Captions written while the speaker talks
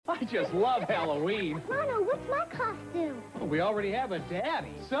I just love Halloween. Mono, what's my costume? Well, we already have a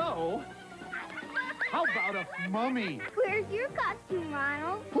daddy, so how about a mummy? Where's your costume,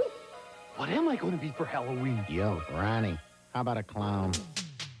 Ronald? What am I going to be for Halloween? Yo, Ronnie, how about a clown?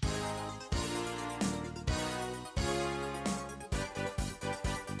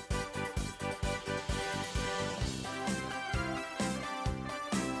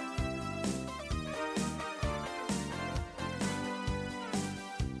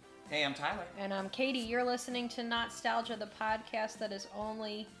 Hey, I'm Tyler. And I'm Katie. You're listening to Nostalgia, the podcast that is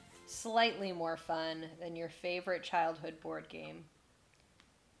only slightly more fun than your favorite childhood board game.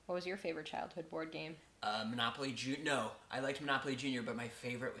 What was your favorite childhood board game? Monopoly Junior. No, I liked Monopoly Junior, but my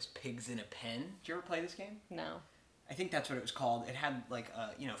favorite was Pigs in a Pen. Did you ever play this game? No. I think that's what it was called. It had like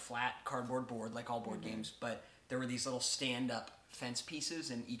a flat cardboard board, like all board games, but there were these little stand-up fence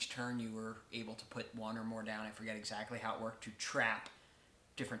pieces, and each turn you were able to put one or more down. I forget exactly how it worked, to trap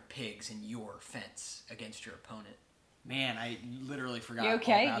different pigs in your fence against your opponent. Man, I literally forgot You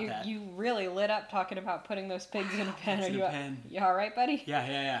okay? all about that. You really lit up talking about putting those pigs in a pen. Pigs Are in you a pen. You all right, buddy?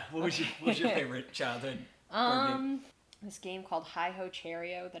 Yeah. What was your favorite childhood board game? This game called Hi-Ho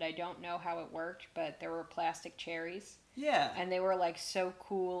Cherry-O that I don't know how it worked, but there were plastic cherries. Yeah. And they were like so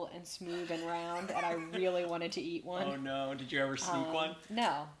cool and smooth and round, and I really wanted to eat one. Oh no, did you ever sneak one?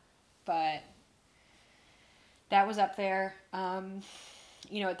 No, but that was up there.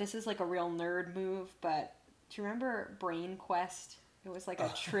 This is like a real nerd move, but do you remember Brain Quest? It was like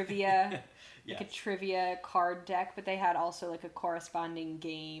a trivia, Yes. like a trivia card deck, but they had also like a corresponding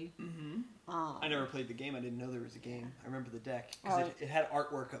game. Mm-hmm. I never played the game. I didn't know there was a game. I remember the deck Oh. because it had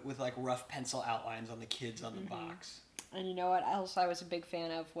artwork with like rough pencil outlines on the kids on the box. And you know what else I was a big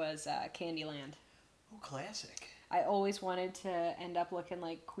fan of was Candyland. Oh, classic. I always wanted to end up looking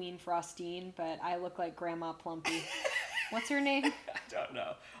like Queen Frostine, but I look like Grandma Plumpy. What's her name? I don't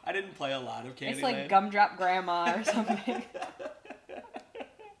know. I didn't play a lot of Candyland. It's like Gumdrop Grandma or something.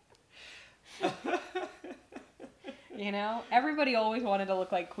 Everybody always wanted to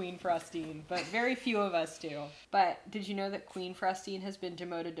look like Queen Frostine, but very few of us do. But did you know that Queen Frostine has been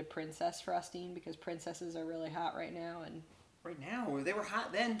demoted to Princess Frostine because princesses are really hot right now? And right now, they were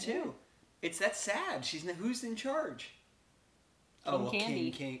hot then too. That's sad. Who's in charge? King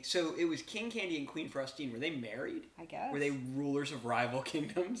Candy. King. So it was King Candy and Queen Frostine. Were they married? I guess. Were they rulers of rival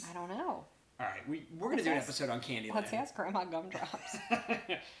kingdoms? I don't know. All right, we're going to do an episode on Candyland. Let's ask Grandma Gumdrops.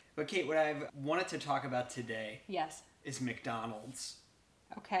 But Kate, what I've wanted to talk about today Yes. is McDonald's.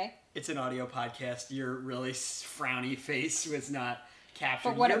 Okay. It's an audio podcast. Your really frowny face was not captured.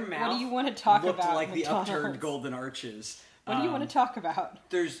 But what Your do mouth you want to talk looked about? like the McDonald's? upturned golden arches. What do you want to talk about?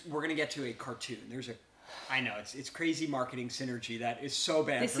 We're going to get to a cartoon. I know, it's crazy marketing synergy that is so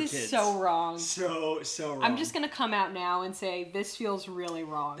bad for kids. This is so wrong. So wrong. I'm just going to come out now and say this feels really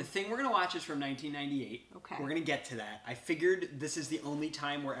wrong. The thing we're going to watch is from 1998. Okay. We're going to get to that. I figured this is the only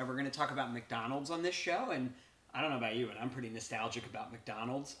time we're ever going to talk about McDonald's on this show, and I don't know about you, but I'm pretty nostalgic about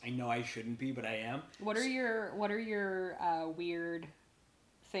McDonald's. I know I shouldn't be, but I am. What are your weird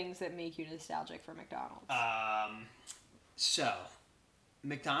things that make you nostalgic for McDonald's? So,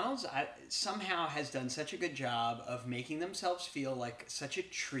 McDonald's somehow has done such a good job of making themselves feel like such a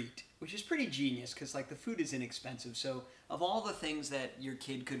treat, which is pretty genius because like the food is inexpensive. So of all the things that your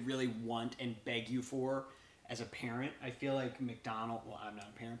kid could really want and beg you for as a parent, I feel like well, I'm not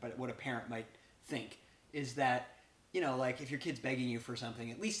a parent, but what a parent might think is that, like if your kid's begging you for something,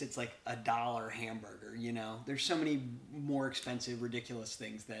 at least it's like $1 hamburger, There's so many more expensive, ridiculous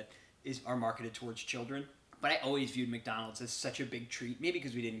things that are marketed towards children. But I always viewed McDonald's as such a big treat, maybe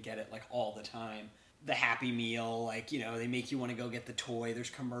because we didn't get it like all the time. The Happy Meal, they make you want to go get the toy.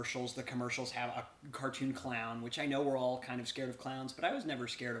 There's commercials. The commercials have a cartoon clown, which I know we're all kind of scared of clowns, but I was never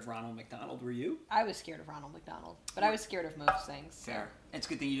scared of Ronald McDonald. Were you? I was scared of Ronald McDonald, but I was scared of most things. So. Fair. It's a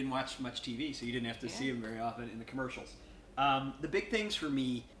good thing you didn't watch much TV, so you didn't have to see him very often in the commercials. The big things for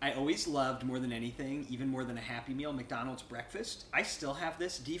me, I always loved more than anything, even more than a Happy Meal, McDonald's breakfast. I still have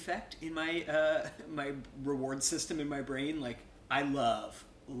this defect in my my reward system in my brain. Like, I love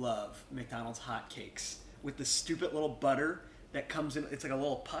McDonald's hotcakes with the stupid little butter that comes in. It's like a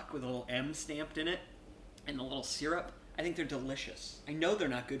little puck with a little M stamped in it and the little syrup. I think they're delicious. I know they're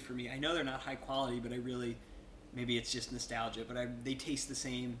not good for me. I know they're not high quality, but maybe it's just nostalgia, but they taste the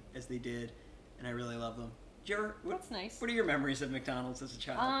same as they did, and I really love them. That's nice. What are your memories of McDonald's as a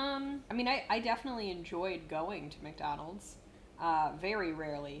child? I definitely enjoyed going to McDonald's. Very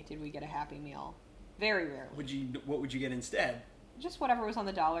rarely did we get a Happy Meal. Very rarely. What would you get instead? Just whatever was on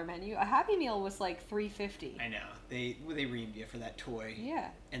the dollar menu. A Happy Meal was like $3.50. I know. They reamed you for that toy. Yeah.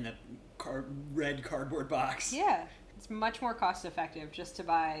 And the red cardboard box. Yeah. It's much more cost effective just to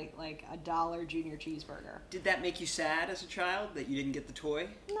buy like $1 junior cheeseburger. Did that make you sad as a child that you didn't get the toy?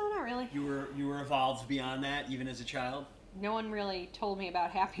 No, not really. You were evolved beyond that even as a child? No one really told me about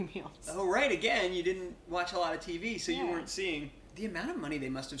Happy Meals. Oh, right. Again, you didn't watch a lot of TV, so you Yeah. weren't seeing the amount of money they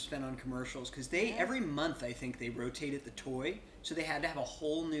must have spent on commercials, because every month I think they rotated the toy, so they had to have a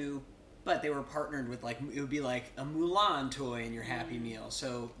whole new. But they were partnered with it would be like a Mulan toy in your Happy Meal,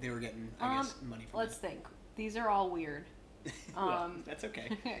 so they were getting I guess money from Let's think. These are all weird. well, that's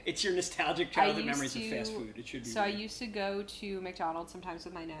okay. It's your nostalgic childhood memories of fast food. It should be. So weird. I used to go to McDonald's sometimes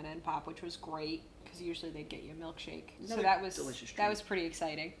with my Nana and Pop, which was great because usually they'd get you a milkshake. Another so that was delicious treat. that was pretty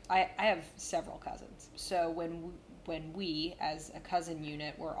exciting. I have several cousins, so when we as a cousin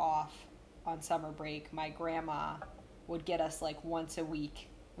unit were off on summer break, my grandma would get us like once a week.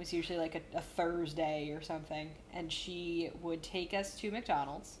 It was usually like a Thursday or something, and she would take us to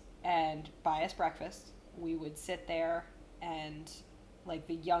McDonald's and buy us breakfast. We would sit there, and like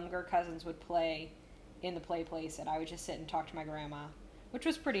the younger cousins would play in the play place, and I would just sit and talk to my grandma, which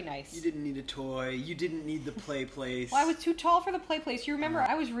was pretty nice. You didn't need a toy. You didn't need the play place. Well, I was too tall for the play place. You remember,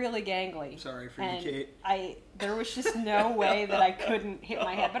 I was really gangly. Sorry for and you, Kate. There was just no way that I couldn't hit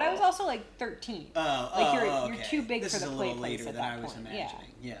my head. But I was also like 13. You're okay. too big this for the is a play little place later at than that I was point.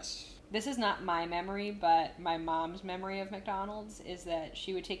 imagining. Yeah. Yes. This is not my memory, but my mom's memory of McDonald's is that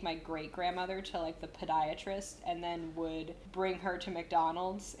she would take my great-grandmother to, like, the podiatrist and then would bring her to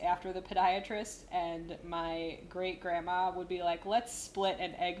McDonald's after the podiatrist, and my great-grandma would be like, let's split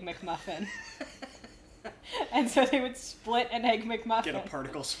an Egg McMuffin. And so they would split an Egg McMuffin. Get a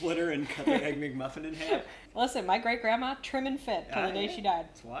particle splitter and cut the Egg McMuffin in half. Listen, my great-grandma, trim and fit till the day she died.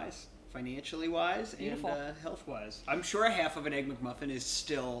 It's wise. Financially wise Beautiful. and health wise. I'm sure a half of an Egg McMuffin is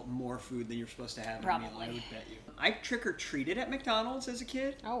still more food than you're supposed to have in a meal. Probably. I would bet you. I trick-or-treated at McDonald's as a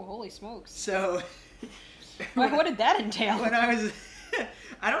kid. Oh, holy smokes. So... What did that entail? When I was...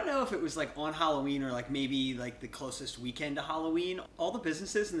 I don't know if it was like on Halloween or like maybe like the closest weekend to Halloween. All the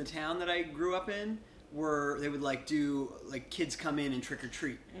businesses in the town that I grew up in they would like do like kids come in and trick or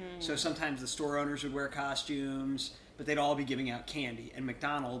treat. So sometimes the store owners would wear costumes, but they'd all be giving out candy. And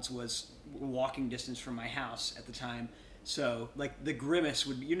McDonald's was walking distance from my house at the time. So like the Grimace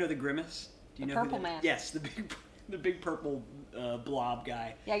would be, you know the Grimace? Do you The know purple who man. Yes, the big purple blob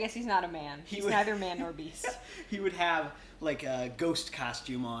guy. Yeah, I guess he's not a man. He's neither man nor beast. He would have like a ghost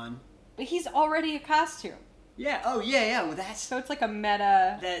costume on. But he's already a costume. Yeah. Oh, yeah. Well, So it's like a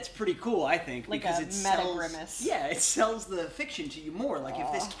meta... that's pretty cool, I think, Like because a it meta sells. Grimace. Yeah, it sells the fiction to you more. Like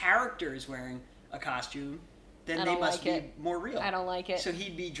if this character is wearing a costume, then I they don't must like be it. more real. I don't like it. So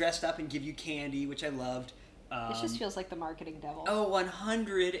he'd be dressed up and give you candy, which I loved. This just feels like the marketing devil. Oh,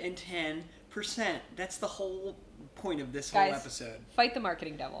 110%. That's the whole point of this Guys, whole episode. Fight the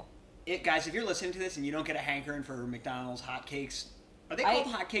marketing devil. Guys, if you're listening to this and you don't get a hankering for McDonald's hotcakes, are they called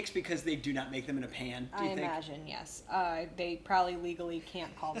hotcakes because they do not make them in a pan? Do you I think? imagine, yes. They probably legally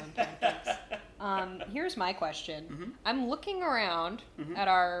can't call them pancakes. Here's my question. Mm-hmm. I'm looking around at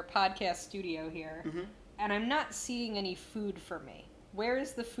our podcast studio here, Mm-hmm. and I'm not seeing any food for me. Where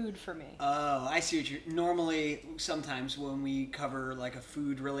is the food for me? Oh, I see what you're... Normally, sometimes when we cover, like, a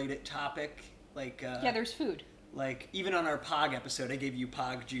food-related topic, like... Yeah, there's food. Like, even on our POG episode, I gave you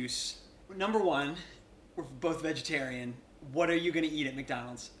POG juice. Number one, we're both vegetarian. What are you going to eat at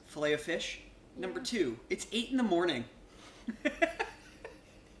McDonald's? Filet of fish? Number two, it's 8 in the morning.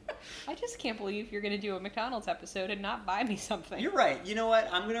 I just can't believe you're going to do a McDonald's episode and not buy me something. You're right. You know what?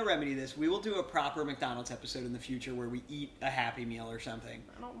 I'm going to remedy this. We will do a proper McDonald's episode in the future where we eat a Happy Meal or something.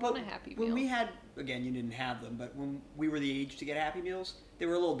 I don't want a Happy Meal. When we had, again, you didn't have them, but when we were the age to get Happy Meals, they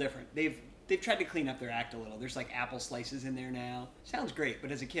were a little different. They've tried to clean up their act a little. There's like apple slices in there now. Sounds great,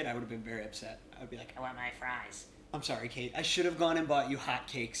 but as a kid, I would have been very upset. I would be like, I want my fries. I'm sorry, Kate. I should have gone and bought you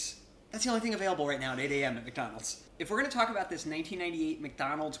hotcakes. That's the only thing available right now at 8 a.m. at McDonald's. If we're going to talk about this 1998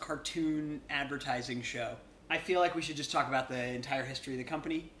 McDonald's cartoon advertising show, I feel like we should just talk about the entire history of the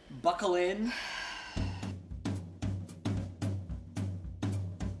company. Buckle in.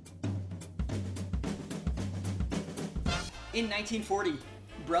 In 1940,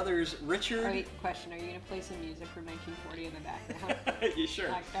 brothers Richard... Wait, question. Are you going to play some music from 1940 in the background? You sure?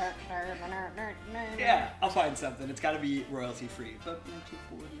 Like, Yeah, I'll find something. It's got to be royalty free. But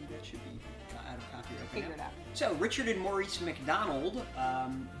 1940, that should be out of copyright. Figure it out. So, Richard and Maurice McDonald,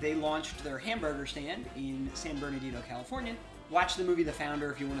 they launched their hamburger stand in San Bernardino, California. Watch the movie The Founder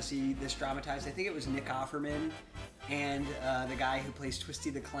if you want to see this dramatized. I think it was Nick Offerman and the guy who plays Twisty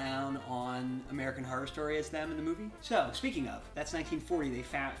the Clown on American Horror Story as them in the movie. So, speaking of, that's 1940. They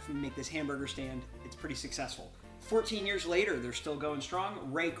make this hamburger stand. It's pretty successful. 14 years later, they're still going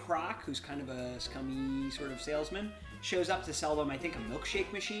strong. Ray Kroc, who's kind of a scummy sort of salesman, shows up to sell them, I think, a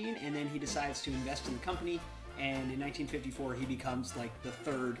milkshake machine, and then he decides to invest in the company. And in 1954, he becomes like the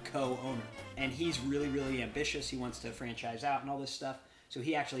third co-owner. And he's really, really ambitious. He wants to franchise out and all this stuff. So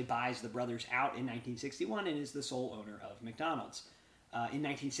he actually buys the brothers out in 1961 and is the sole owner of McDonald's. In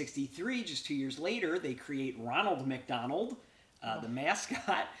 1963, just 2 years later, they create Ronald McDonald, the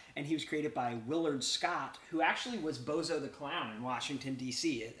mascot, and he was created by Willard Scott, who actually was Bozo the Clown in Washington,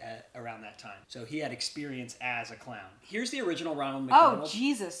 D.C. Around that time. So he had experience as a clown. Here's the original Ronald McDonald. Oh,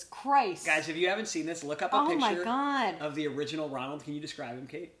 Jesus Christ. Guys, if you haven't seen this, look up a Oh my picture God. of the original Ronald. Can you describe him,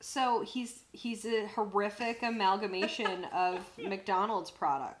 Kate? So he's a horrific amalgamation of McDonald's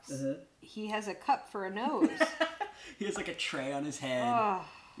products. He has a cup for a nose. He has like a tray on his head. Ugh.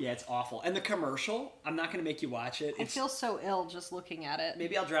 Yeah, it's awful. And the commercial, I'm not going to make you watch it. I feel so ill just looking at it.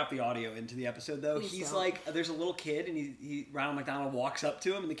 Maybe I'll drop the audio into the episode, though. Please He's don't. like, there's a little kid, and Ronald McDonald walks up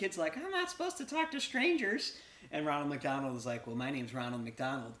to him, and the kid's like, I'm not supposed to talk to strangers. And Ronald McDonald is like, well, my name's Ronald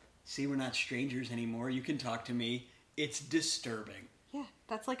McDonald. See, we're not strangers anymore. You can talk to me. It's disturbing. Yeah,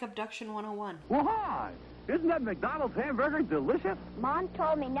 that's like Abduction 101. Well, hi. Isn't that McDonald's hamburger delicious? Mom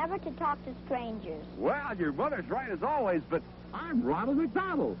told me never to talk to strangers. Well, your mother's right as always, but I'm Ronald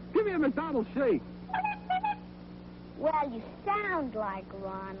McDonald. Give me a McDonald's shake. Well, you sound like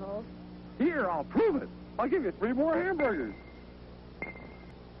Ronald. Here, I'll prove it. I'll give you 3 more hamburgers.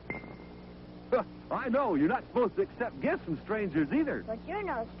 I know, you're not supposed to accept gifts from strangers either. But you're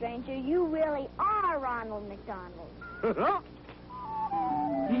no stranger. You really are Ronald McDonald.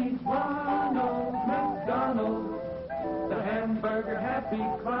 He's Ronald McDonald, the hamburger happy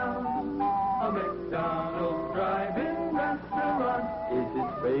clown. A McDonald's drive-in restaurant is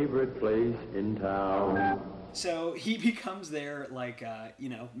his favorite place in town. So he becomes their, like,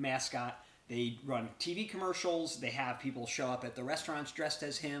 mascot. They run TV commercials. They have people show up at the restaurants dressed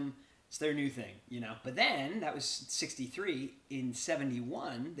as him. It's their new thing, But then, that was 63. In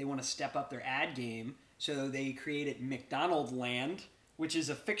 71, they want to step up their ad game. So they created McDonald Land, which is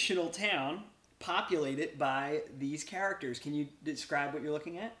a fictional town populated by these characters. Can you describe what you're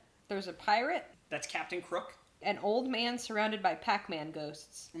looking at? There's a pirate, That's Captain Crook. an old man surrounded by Pac-Man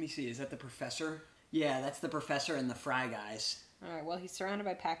ghosts. Let me see, is that the professor? Yeah, that's the professor and the Fry Guys. All right, well, he's surrounded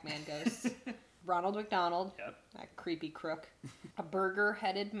by Pac-Man ghosts. Ronald McDonald, Yep. that creepy crook. A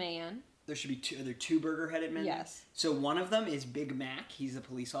burger-headed man. There should be are there 2 burger-headed men? Yes. So one of them is Big Mac. He's a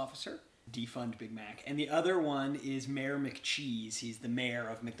police officer. Defund Big Mac. And the other one is Mayor McCheese. He's the mayor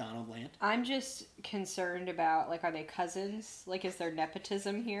of McDonald Land. I'm just concerned about, are they cousins? Is there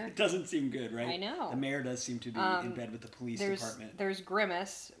nepotism here? It doesn't seem good, right? I know. The mayor does seem to be in bed with the police department. There's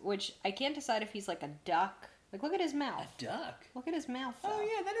Grimace, which I can't decide if he's like a duck. Look at his mouth. A duck? Look at his mouth, though. Oh,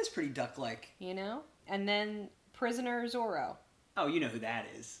 yeah, that is pretty duck-like. And then Prisoner Zorro. Oh, you know who that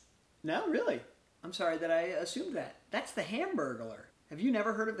is. No, really? I'm sorry that I assumed that. That's the Hamburglar. Have you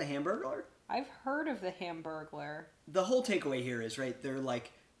never heard of the Hamburglar? I've heard of the Hamburglar. The whole takeaway here is, right, they're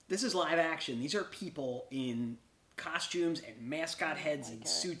like, this is live action. These are people in costumes and mascot heads and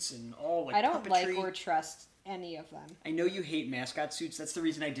suits and all, I don't puppetry. like or trust any of them. I know you hate mascot suits. That's the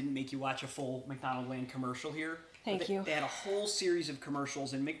reason I didn't make you watch a full McDonald Land commercial here. Thank you. They had a whole series of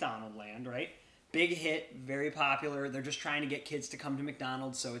commercials in McDonald Land, right? Big hit, very popular. They're just trying to get kids to come to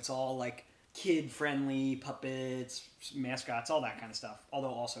McDonald's, so it's all like kid-friendly, puppets, mascots, all that kind of stuff, although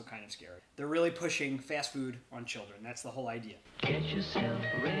also kind of scary. They're really pushing fast food on children. That's the whole idea. Get yourself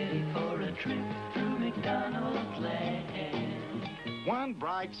ready for a trip through McDonald's Land. One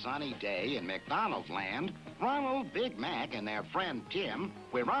bright sunny day in McDonald's Land, Ronald, Big Mac, and their friend Tim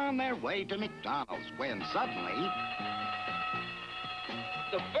were on their way to McDonald's when suddenly...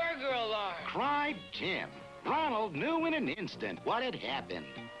 The burger alarm! Cried Tim. Ronald knew in an instant what had happened.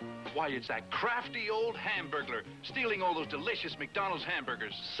 Why, it's that crafty old hamburglar stealing all those delicious McDonald's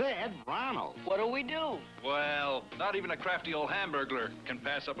hamburgers. Said Ronald. What do we do? Well, not even a crafty old hamburglar can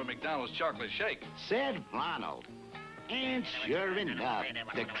pass up a McDonald's chocolate shake. Said Ronald. And sure enough,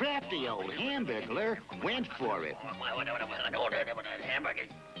 the crafty old hamburglar went for it.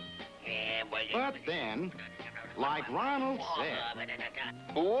 But then, like Ronald said...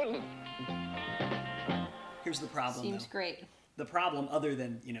 Who wouldn't? Here's the problem, Seems though. great. The problem, other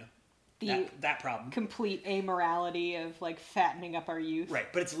than, that problem. Complete amorality of, fattening up our youth.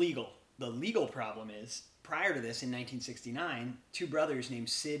 Right, but it's legal. The legal problem is, prior to this, in 1969, 2 brothers named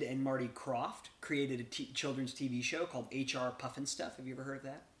Sid and Marty Krofft created a children's TV show called H.R. Pufnstuf. Have you ever heard of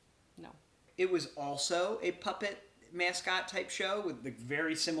that? No. It was also a puppet mascot type show with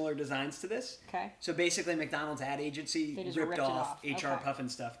very similar designs to this. Okay. So basically, McDonald's ad agency They just ripped ripped it off off. H.R. Okay.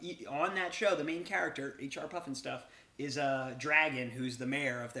 Pufnstuf. On that show, the main character, H.R. Pufnstuf, is a dragon who's the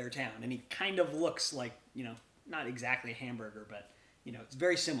mayor of their town, and he kind of looks like not exactly a hamburger, but it's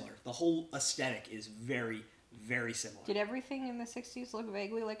very similar. The whole aesthetic is very, very similar. Did everything in the 60s look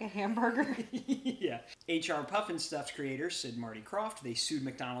vaguely like a hamburger? Yeah. H.R. Pufnstuf's creator, Sid Marty Krofft, they sued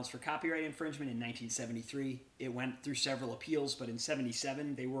McDonald's for copyright infringement in 1973. It went through several appeals, but in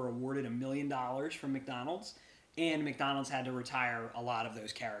 77 they were awarded $1 million from McDonald's, and McDonald's had to retire a lot of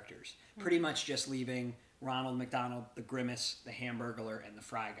those characters. Pretty much just leaving Ronald McDonald, the Grimace, the Hamburglar, and the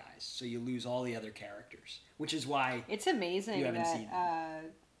Fry Guys. So you lose all the other characters, which is why it's amazing you haven't seen them.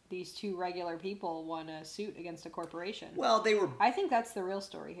 These two regular people won a suit against a corporation. Well, they were... I think that's the real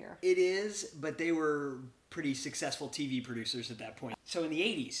story here. It is, but they were pretty successful TV producers at that point. So in the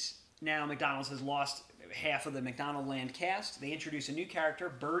 80s, now McDonald's has lost half of the McDonaldland cast. They introduced a new character,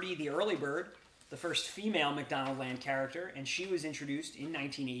 Birdie the Early Bird, the first female McDonaldland character, and she was introduced in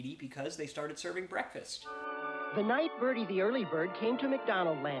 1980 because they started serving breakfast. The night Birdie the Early Bird came to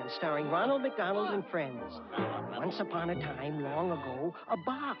McDonaldland, starring Ronald McDonald and friends. Once upon a time, long ago, a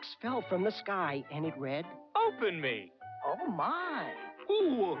box fell from the sky, and it read, Open me. "Oh, my."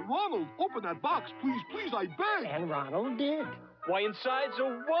 Oh, Ronald, open that box, please, please, I beg. And Ronald did. Why, inside's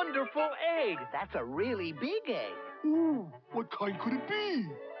a wonderful egg. That's a really big egg. Ooh, what kind could it be?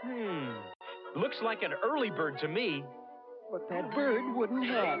 Looks like an early bird to me. But that bird wouldn't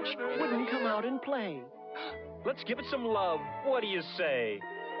hatch, wouldn't come out and play. Let's give it some love. What do you say?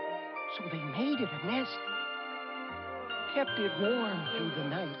 So they made it a nest, kept it warm through the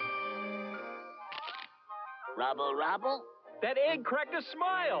night. Rubble, rubble. That egg cracked a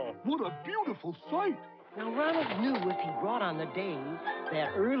smile. What a beautiful sight. Now, Ronald knew if he brought on the day,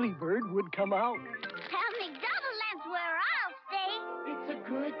 that early bird would come out. Tell McDonald's where I'll stay. It's a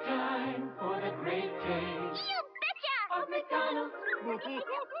good time for the great taste You betcha! of McDonald's.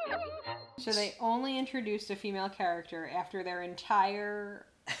 So they only introduced a female character after their entire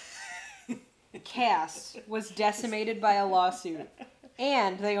cast was decimated by a lawsuit.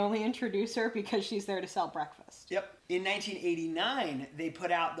 And they only introduce her because she's there to sell breakfast. Yep. In 1989, they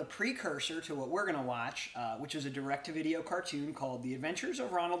put out the precursor to what we're going to watch, which was a direct-to-video cartoon called The Adventures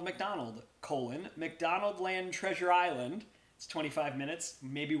of Ronald McDonald, McDonaldland Treasure Island. It's 25 minutes.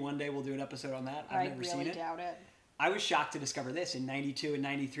 Maybe one day we'll do an episode on that. I've never seen it. I really doubt it. I was shocked to discover this. In 92 and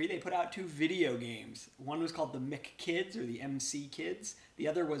 93, they put out 2 video games. One was called the McKids, or the MC Kids. The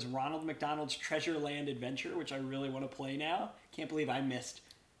other was Ronald McDonald's Treasure Land Adventure, which I really want to play now. Can't believe I missed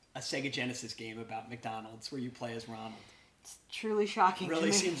a Sega Genesis game about McDonald's where you play as Ronald. It's truly shocking to me.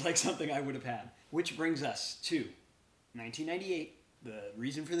 Really seems like something I would have had. Which brings us to 1998, the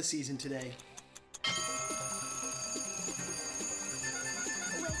reason for the season today.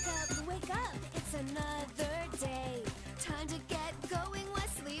 Wake up, it's another day. Time to get going, why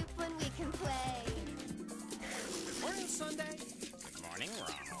sleep when we can play? Good morning, Sunday. Good morning,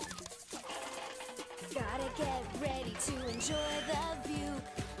 Ronald. Gotta get ready to enjoy the view.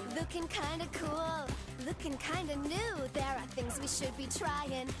 Looking kinda cool, looking kinda new. There are things we should be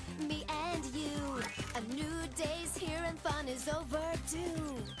trying, me and you. A new day's here and fun is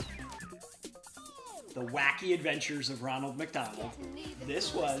overdue. The Wacky Adventures of Ronald McDonald.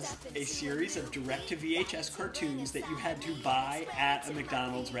 This was a series of direct-to-VHS cartoons that you had to buy at a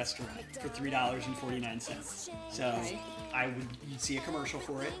McDonald's restaurant for $3.49. So you'd see a commercial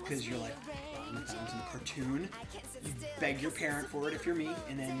for it because you're like, Ronald McDonald's in the cartoon. You beg your parent for it if you're me,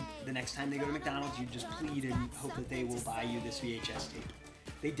 and then the next time they go to McDonald's, you just plead and hope that they will buy you this VHS tape.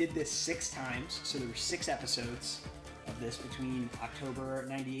 They did this 6 times, so there were 6 episodes of this between October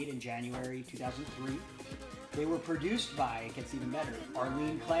 98 and January 2003. They were produced by, it gets even better,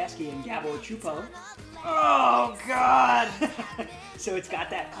 Arlene Klasky and Gabor Chupo. Oh, God! So it's got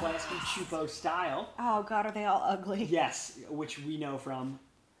that Klasky Chupo style. Oh, God, are they all ugly? Yes, which we know from...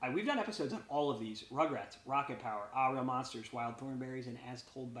 we've done episodes on all of these. Rugrats, Rocket Power, Ah Real Monsters, Wild Thornberrys, and As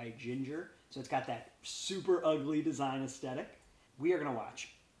Told by Ginger. So it's got that super ugly design aesthetic. We are going to watch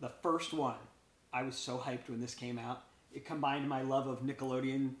the first one. I was so hyped when this came out. It combined my love of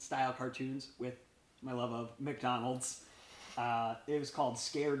Nickelodeon-style cartoons with my love of McDonald's. It was called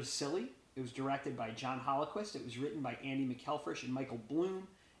Scared Silly. It was directed by John Holoquist. It was written by Andy McElfresh and Michael Bloom.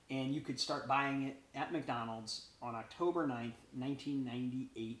 And you could start buying it at McDonald's on October 9th,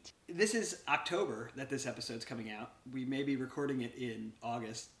 1998. This is October that this episode's coming out. We may be recording it in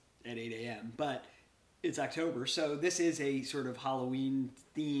August at 8 a.m., but it's October. So this is a sort of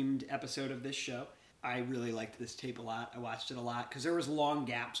Halloween-themed episode of this show. I really liked this tape a lot. I watched it a lot because there was long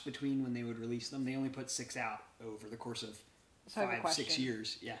gaps between when they would release them. They only put 6 out over the course of 5-6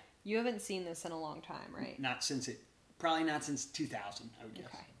 years. Yeah. You haven't seen this in a long time, right? Probably not since 2000, I would guess.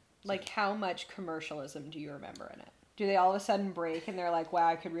 Okay. Like, how much commercialism do you remember in it? Do they all of a sudden break and they're like, wow,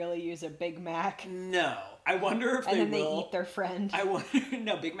 I could really use a Big Mac? No. I wonder if and they then will. They eat their friend. I wonder.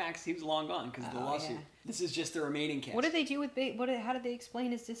 No, Big Mac's, he was long gone because of the lawsuit. Yeah. This is just the remaining cast. What did they do with how did they explain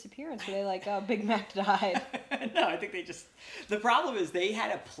his disappearance? Were they like, oh, Big Mac died? No, I think they just... The problem is they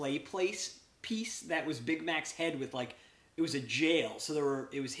had a play place piece that was Big Mac's head with like... It was a jail, so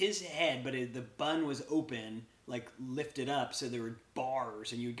it was his head, but the bun was open, like lifted up, so there were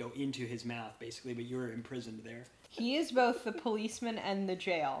bars, and you would go into his mouth, basically, but you were imprisoned there. He is both the policeman and the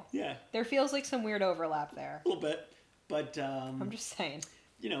jail. Yeah. There feels like some weird overlap there. A little bit, but... I'm just saying.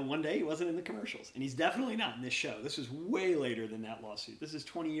 You know, one day he wasn't in the commercials, and he's definitely not in this show. This was way later than that lawsuit. This is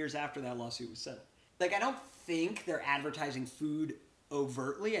 20 years after that lawsuit was settled. Like, I don't think they're advertising food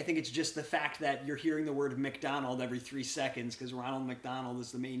overtly. I think it's just the fact that you're hearing the word McDonald every 3 seconds because Ronald McDonald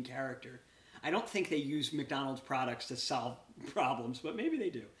is the main character. I don't think they use McDonald's products to solve problems, but maybe they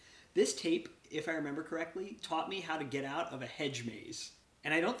do. This tape, if I remember correctly, taught me how to get out of a hedge maze.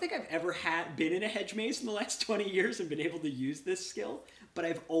 And I don't think I've ever been in a hedge maze in the last 20 years and been able to use this skill, but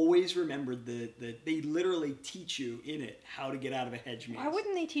I've always remembered that they literally teach you in it how to get out of a hedge maze. Why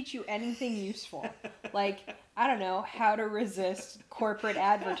wouldn't they teach you anything useful? Like, I don't know, how to resist corporate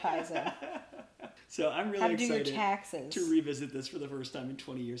advertising. So I'm really how to do excited your taxes. to revisit this for the first time in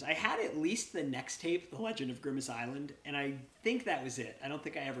 20 years. I had at least the next tape, The Legend of Grimace Island, and I think that was it. I don't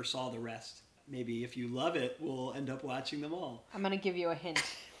think I ever saw the rest. Maybe if you love it, we'll end up watching them all. I'm going to give you a hint.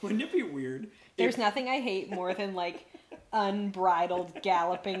 Wouldn't it be weird? There's nothing I hate more than, like, unbridled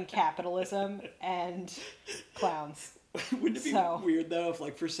galloping capitalism and clowns. Wouldn't it be weird, though, if,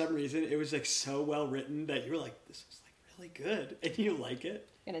 like, for some reason it was, like, so well written that you were like, this is, like, really good, and you like it?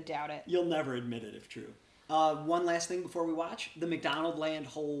 I'm going to doubt it. You'll never admit it if true. One last thing before we watch. The McDonald Land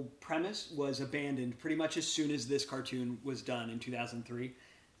whole premise was abandoned pretty much as soon as this cartoon was done in 2003.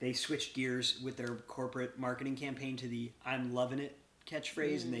 They switched gears with their corporate marketing campaign to the I'm loving it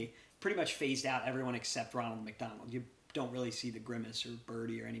catchphrase, and they pretty much phased out everyone except Ronald McDonald. You don't really see the Grimace or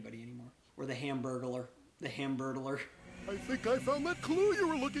Birdie or anybody anymore. Or the Hamburglar. The Hamburglar. I think I found that clue you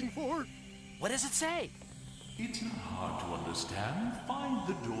were looking for. What does it say? It's not hard to understand. Find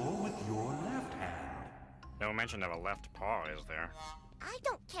the door with your left hand. No mention of a left paw, is there? I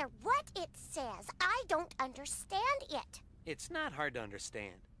don't care what it says. I don't understand it. It's not hard to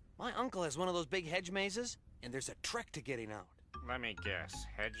understand. My uncle has one of those big hedge mazes, and there's a trick to getting out. Let me guess.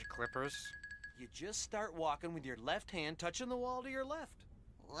 Hedge clippers? You just start walking with your left hand touching the wall to your left.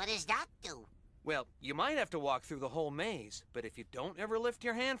 What does that do? Well, you might have to walk through the whole maze, but if you don't ever lift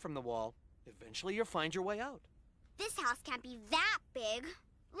your hand from the wall, eventually you'll find your way out. This house can't be that big.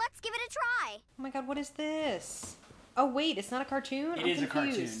 Let's give it a try. Oh my god, what is this? Oh wait, it's not a cartoon? It is a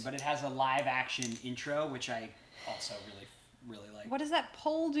cartoon, but it has a live action intro, which I also really like. What is that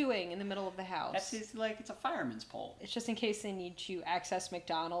pole doing in the middle of the house? That's it's a fireman's pole. It's just in case they need to access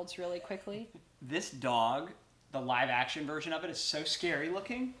McDonald's really quickly. This dog, the live action version of it, is so scary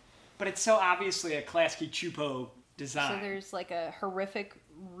looking, but it's so obviously a Klasky Csupo design. So there's like a horrific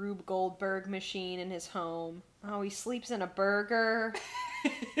Rube Goldberg machine in his home. Oh, he sleeps in a burger.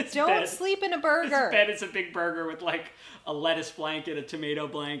 Don't sleep in a burger. His bed is a big burger with like a lettuce blanket, a tomato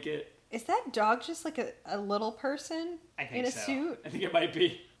blanket. Is that dog just like a little person in a suit? I think it might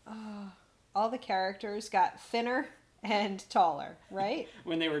be. All the characters got thinner and taller, right?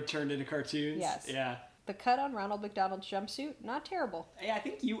 When they were turned into cartoons? Yes. Yeah. The cut on Ronald McDonald's jumpsuit, not terrible. Yeah, I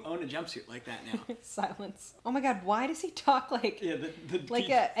think you own a jumpsuit like that now. Silence. Oh my god, why does he talk like like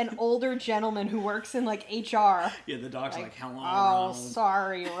an older gentleman who works in like HR? Yeah, the dog's like hello, oh, Ronald.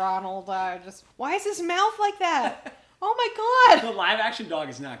 Sorry, Ronald. Why is his mouth like that? Oh my god. The live action dog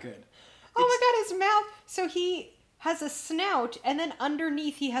is not good. Oh my god, his mouth. So he has a snout, and then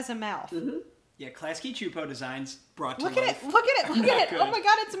underneath he has a mouth. Mm-hmm. Yeah, Klasky Csupo designs brought to life. Look at it. Oh my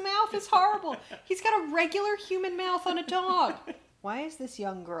god, its mouth is horrible. He's got a regular human mouth on a dog. Why is this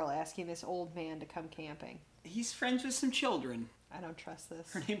young girl asking this old man to come camping? He's friends with some children. I don't trust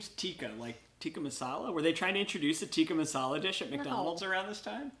this. Her name's Tikka, like tikka masala. Were they trying to introduce a tikka masala dish at McDonald's around this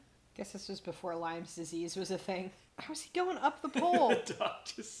time? Guess this was before Lyme's disease was a thing. How is he going up the pole? The dog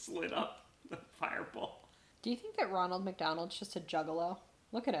just slid up the fireball. Do you think that Ronald McDonald's just a juggalo?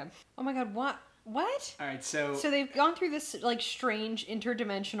 Look at him. Oh my god, what? What? All right, so they've gone through this like strange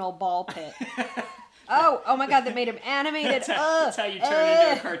interdimensional ball pit. oh my god, that made him animated. That's how you turn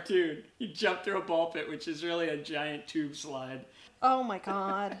into a cartoon. You jump through a ball pit, which is really a giant tube slide. Oh my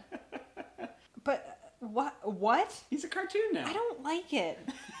god. But what? He's a cartoon now. I don't like it.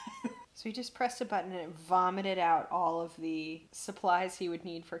 So he just pressed a button and it vomited out all of the supplies he would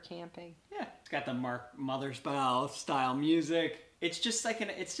need for camping. Yeah, it's got the Mark Mothersbaugh style music. It's just like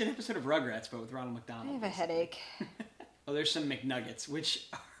it's an episode of Rugrats, but with Ronald McDonald. I have a headache. Oh, there's some McNuggets, which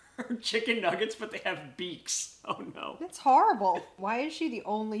are chicken nuggets, but they have beaks. Oh, no. That's horrible. Why is she the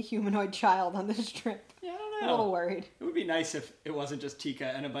only humanoid child on this trip? Yeah, I don't know. I'm a little worried. It would be nice if it wasn't just Tika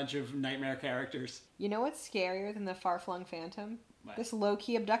and a bunch of nightmare characters. You know what's scarier than the far-flung phantom? What? This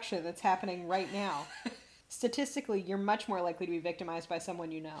low-key abduction that's happening right now. Statistically, you're much more likely to be victimized by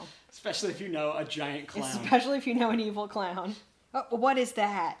someone you know. Especially if you know a giant clown. Especially if you know an evil clown. Oh, what is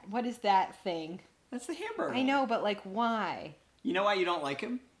that? What is that thing? That's the Hamburglar. I know, but like, why? You know why you don't like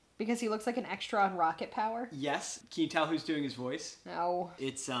him? Because he looks like an extra on Rocket Power? Yes. Can you tell who's doing his voice? No.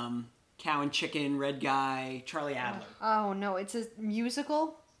 It's, Cow and Chicken, Red Guy, Charlie Adler. Oh, no, it's a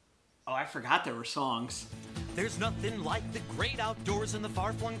musical? Oh, I forgot there were songs. There's nothing like the great outdoors, and the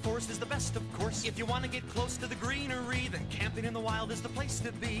far-flung forest is the best, of course. If you want to get close to the greenery, then camping in the wild is the place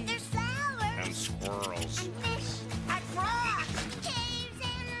to be. There's flowers And squirrels. and fish and frogs, caves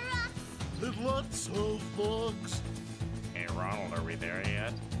and rocks. And lots of bugs. Hey, Ronald, are we there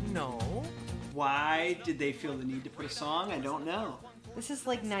yet? No. Why did they feel the need to put a song? I don't know. This is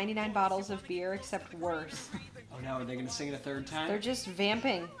like 99 bottles of beer, except worse. Oh no, are they going to sing it a third time? They're just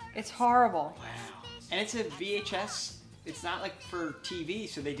vamping. It's horrible. Wow. And it's a VHS. It's not like for TV,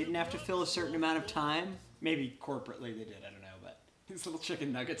 so they didn't have to fill a certain amount of time. Maybe corporately they did, I don't know, but these little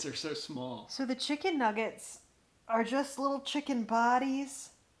chicken nuggets are so small. So the chicken nuggets are just little chicken bodies?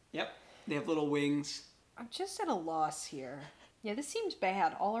 Yep, they have little wings. I'm just at a loss here. Yeah, this seems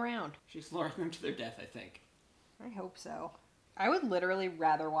bad all around. She's luring them to their death, I think. I hope so. I would literally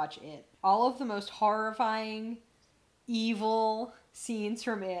rather watch It. All of the most horrifying, evil scenes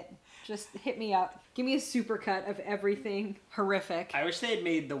from It. Just hit me up. Give me a supercut of everything horrific. I wish they had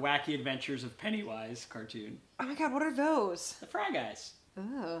made the Wacky Adventures of Pennywise cartoon. Oh my god, what are those? The Fry Guys.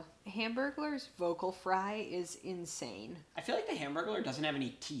 Ugh. Hamburglar's vocal fry is insane. I feel like the Hamburglar doesn't have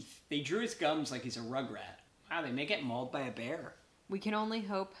any teeth. They drew his gums like he's a rugrat. Wow, they may get mauled by a bear. We can only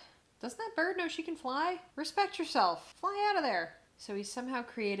hope. Doesn't that bird know she can fly? Respect yourself. Fly out of there. So he somehow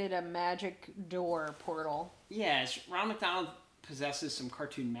created a magic door portal. Yes, Ronald McDonald possesses some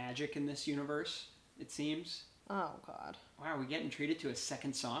cartoon magic in this universe, it seems. Oh, God. Wow, are we getting treated to a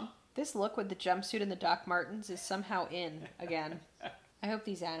second song? This look with the jumpsuit and the Doc Martens is somehow in again. I hope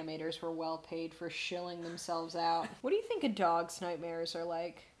these animators were well paid for shilling themselves out. What do you think a dog's nightmares are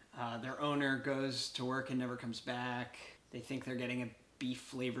like? Their owner goes to work and never comes back. They think they're getting a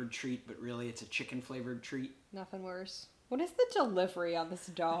beef-flavored treat, but really it's a chicken-flavored treat. Nothing worse. What is the delivery on this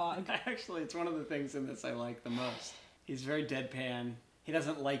dog? Actually, it's one of the things in this I like the most. He's very deadpan. He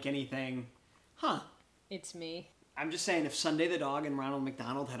doesn't like anything. Huh. It's me. I'm just saying, if Sunday the Dog and Ronald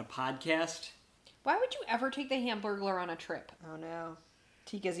McDonald had a podcast... Why would you ever take the Hamburglar on a trip? Oh, no.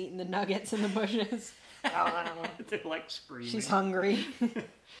 Tika's eating the nuggets in the bushes. They're like screaming. She's hungry.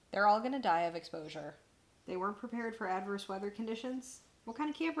 They're all gonna die of exposure. They weren't prepared for adverse weather conditions? What kind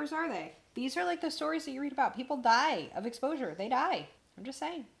of campers are they? These are like the stories that you read about. People die of exposure. They die. I'm just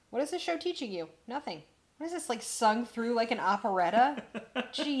saying. What is this show teaching you? Nothing. What is this, like, sung through like an operetta?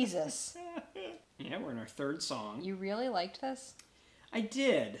 Jesus. Yeah, we're in our third song. You really liked this? I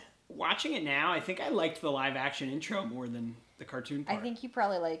did. Watching it now, I think I liked the live-action intro more than the cartoon part. I think you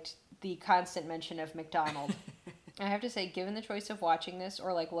probably liked the constant mention of McDonald. I have to say, given the choice of watching this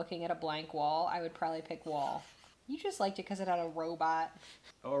or, like, looking at a blank wall, I would probably pick wall. You just liked it because it had a robot.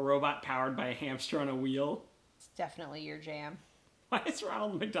 Oh, a robot powered by a hamster on a wheel? It's definitely your jam. Why is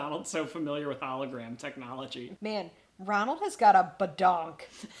Ronald McDonald so familiar with hologram technology? Man, Ronald has got a badonk.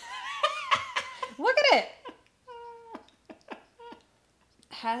 Look at it!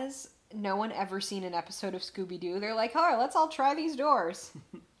 Has no one ever seen an episode of Scooby-Doo? They're like, all right, let's all try these doors.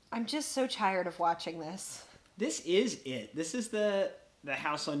 I'm just so tired of watching this. This is it. This is the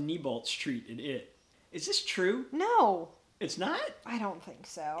house on Niebolt Street in It. Is this true? No. It's not? I don't think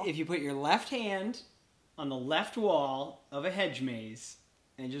so. If you put your left hand on the left wall of a hedge maze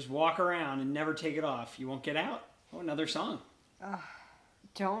and just walk around and never take it off, you won't get out. Oh, another song.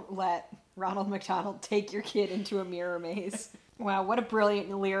 Don't let Ronald McDonald take your kid into a mirror maze. Wow, what a brilliant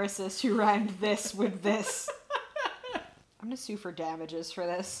lyricist who rhymed this with this. I'm gonna sue for damages for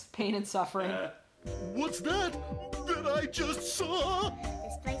this. Pain and suffering. What's that I just saw?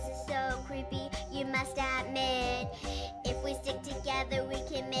 This place is so creepy, you must admit. If we stick together, we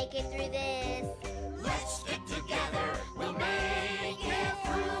can make it through this. Let's stick together, we'll make it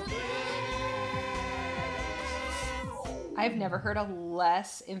through this. I've never heard a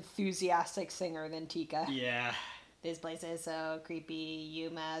less enthusiastic singer than Tika. Yeah. This place is so creepy,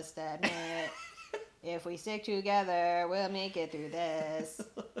 you must admit. If we stick together, we'll make it through this.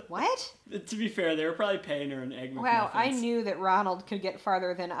 What? To be fair, they were probably paying her an egg McMuffins. Wow, I knew that Ronald could get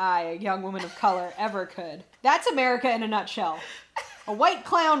farther than I, a young woman of color, ever could. That's America in a nutshell. A white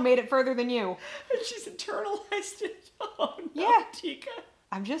clown made it further than you. And she's internalized it. Oh no, Yeah. Tika.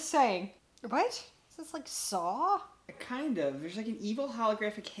 I'm just saying. What? Is this like Saw? Kind of. There's like an evil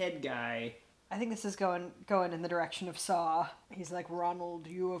holographic head guy. I think this is going in the direction of Saw. He's like, Ronald,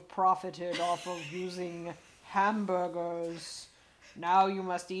 you have profited off of using hamburgers. Now you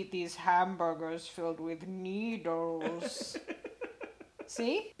must eat these hamburgers filled with needles.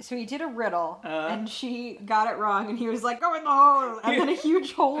 See? So he did a riddle, and she got it wrong, and he was like, go in the hole! And then a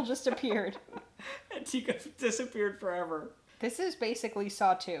huge hole just appeared. And Tika disappeared forever. This is basically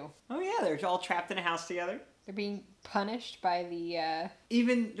Saw 2. Oh yeah, they're all trapped in a house together. They're being punished by the,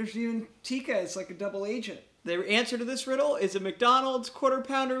 There's even Tika is like a double agent. The answer to this riddle is a McDonald's Quarter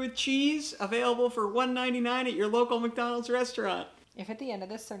Pounder with cheese, available for $1.99 at your local McDonald's restaurant. If at the end of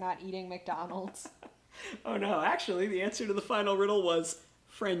this they're not eating McDonald's. Oh no, actually the answer to the final riddle was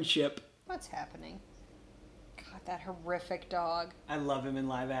friendship. What's happening? God, that horrific dog. I love him in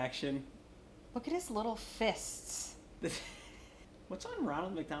live action. Look at his little fists. What's on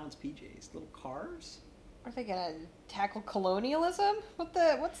Ronald McDonald's PJs? Little cars? Are they gonna tackle colonialism?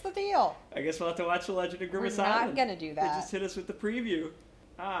 What's the deal? I guess we'll have to watch The Legend of Grimace We're Island. not gonna do that. They just hit us with the preview.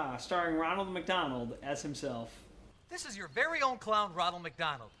 Starring Ronald McDonald as himself. This is your very own clown, Ronald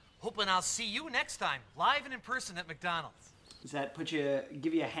McDonald. Hoping I'll see you next time, live and in person at McDonald's. Does that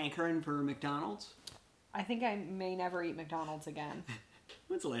give you a hankering for McDonald's? I think I may never eat McDonald's again.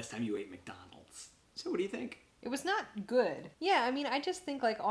 When's the last time you ate McDonald's? So what do you think? It was not good. Yeah, I mean, I just think like